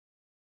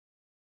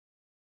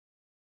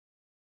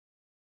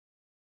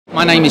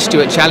My name is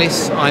Stuart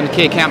Challis. I'm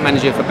Key Account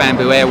Manager for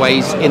Bamboo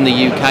Airways in the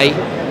UK,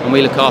 and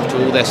we look after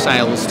all their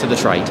sales to the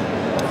trade.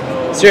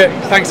 Stuart,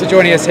 thanks for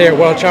joining us here at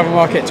World Travel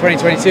Market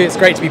 2022. It's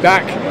great to be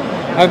back.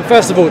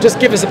 First of all, just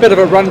give us a bit of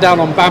a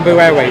rundown on Bamboo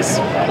Airways.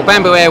 Well,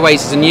 Bamboo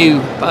Airways is a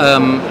new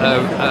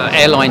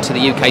airline to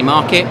the UK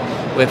market.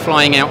 We're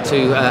flying out to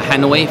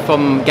Hanoi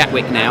from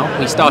Gatwick now.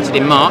 We started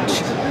in March.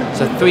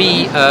 It's a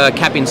 3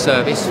 cabin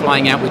service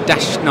flying out with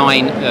Dash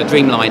 9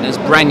 Dreamliners,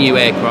 brand new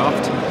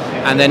aircraft,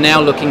 and they're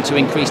now looking to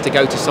increase to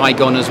go to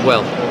Saigon as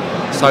well.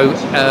 So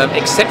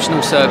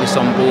exceptional service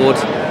on board,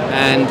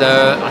 and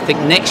I think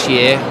next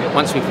year,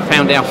 once we've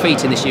found our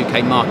feet in this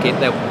UK market,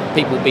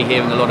 people will be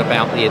hearing a lot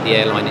about the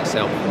airline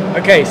itself.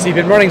 Okay, so you've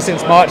been running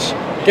since March.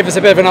 Give us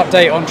a bit of an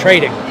update on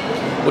trading.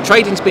 Well,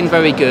 trading's been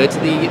very good.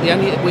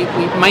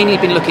 We've mainly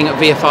been looking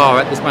at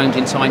VFR at this moment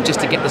in time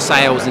just to get the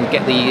sales and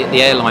get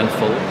the airline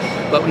full.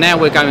 But now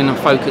we're going and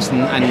focused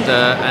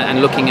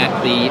and looking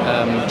at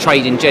the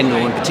trade in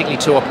general, and particularly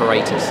tour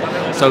operators.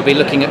 So we'll be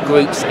looking at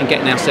groups and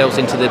getting ourselves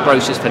into the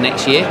brochures for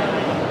next year.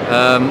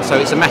 So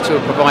it's a matter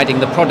of providing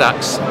the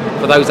products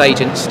for those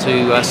agents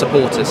to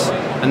support us,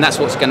 and that's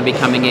what's going to be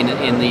coming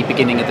in the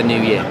beginning of the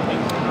new year.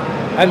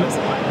 And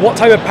what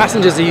type of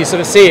passengers are you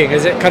sort of seeing?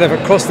 Is it kind of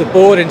across the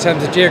board in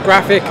terms of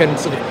geographic and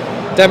sort of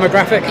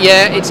demographic?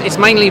 Yeah, it's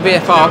mainly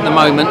VFR at the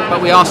moment,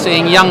 but we are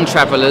seeing young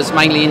travellers,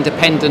 mainly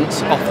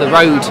independent,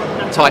 off-the-road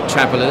type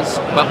travellers,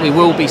 but we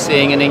will be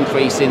seeing an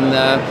increase in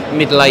the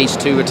middle-aged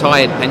to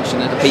retired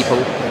pensioner people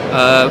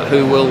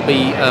who will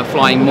be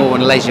flying more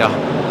on leisure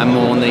and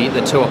more on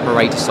the tour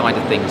operator side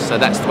of things. So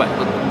that's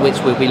which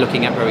we'll be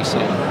looking at very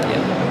soon.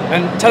 Yeah.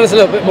 And tell us a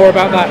little bit more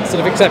about that sort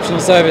of exceptional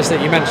service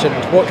that you mentioned.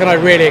 What can I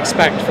really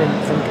expect from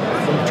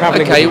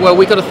travelling? Okay, well,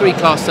 we've got a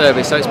 3-class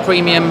service, so it's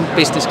premium,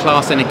 business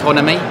class and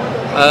economy.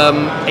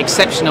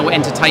 Exceptional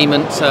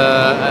entertainment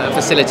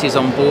facilities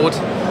on board.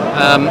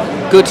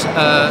 Good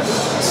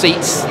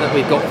seats that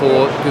we've got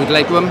for good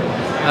legroom.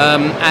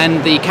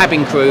 And the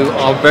cabin crew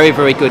are very,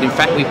 very good. In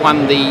fact, we've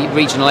won the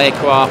Regional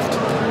Aircraft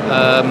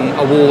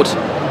Award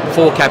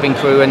for cabin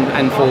crew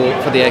and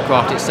for the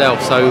aircraft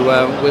itself. So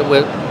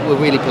we're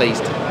really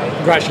pleased.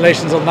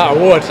 Congratulations on that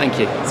award. Thank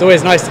you. It's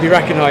always nice to be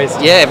recognised.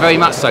 Yeah, very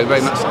much so,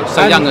 very much so.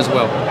 So young as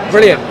well.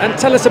 Brilliant. And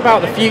tell us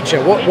about the future.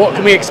 What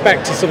can we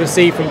expect to sort of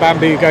see from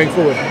Bamboo going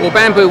forward? Well,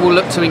 Bamboo will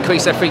look to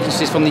increase their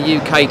frequencies from the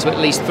UK to at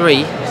least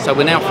 3. So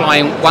we're now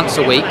flying once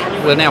a week.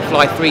 We'll now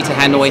fly 3 to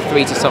Hanoi,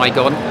 3 to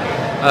Saigon.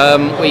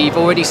 We've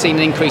already seen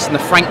an increase in the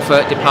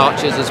Frankfurt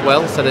departures as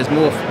well, so there's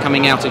more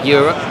coming out of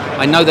Europe.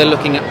 I know they're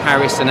looking at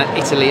Paris and at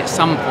Italy at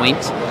some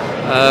point.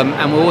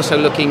 And we're also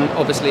looking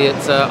obviously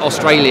at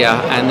Australia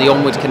and the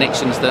onward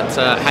connections that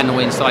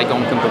Hanoi and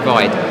Saigon can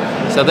provide.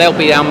 So they'll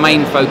be our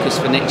main focus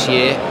for next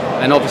year,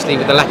 and obviously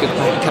with the lack of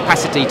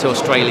capacity to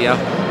Australia,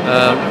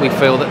 we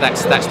feel that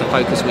that's the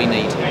focus we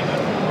need.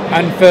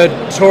 And for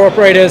tour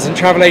operators and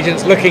travel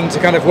agents looking to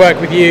kind of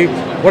work with you,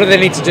 what do they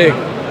need to do?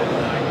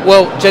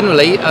 Well,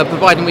 generally,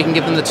 providing we can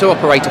give them the tour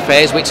operator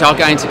fares, which are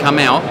going to come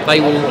out,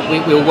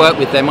 we'll work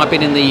with them. I've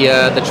been in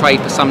the trade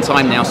for some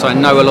time now, so I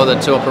know a lot of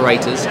the tour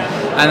operators,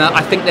 and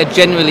I think they're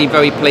generally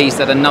very pleased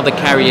that another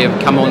carrier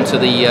come onto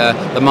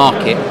the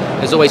market.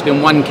 There's always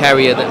been one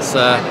carrier that's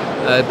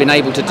been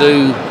able to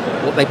do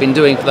what they've been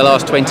doing for the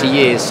last 20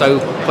 years. So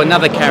for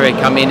another carrier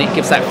come in, it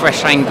gives that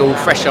fresh angle,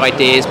 fresh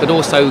ideas, but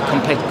also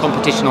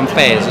competition on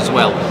fares as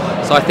well.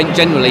 So I think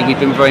generally we've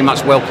been very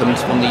much welcomed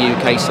from the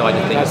UK side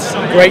of things.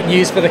 That's great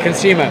news for the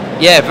consumer.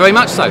 Yeah, very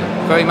much so,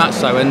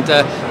 and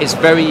it's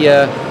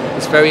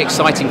very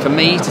exciting for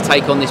me to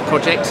take on this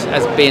project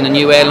as being a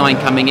new airline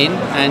coming in,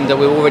 and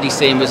we're already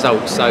seeing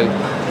results. So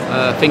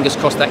fingers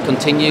crossed that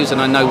continues, and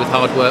I know with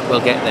hard work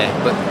we'll get there.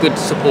 But good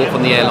support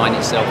from the airline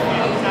itself.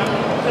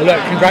 Well,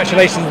 look,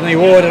 congratulations on the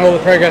award and all the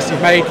progress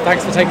you've made.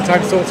 Thanks for taking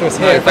time to talk to us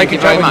here. No, thank you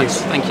very much.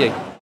 Thank you.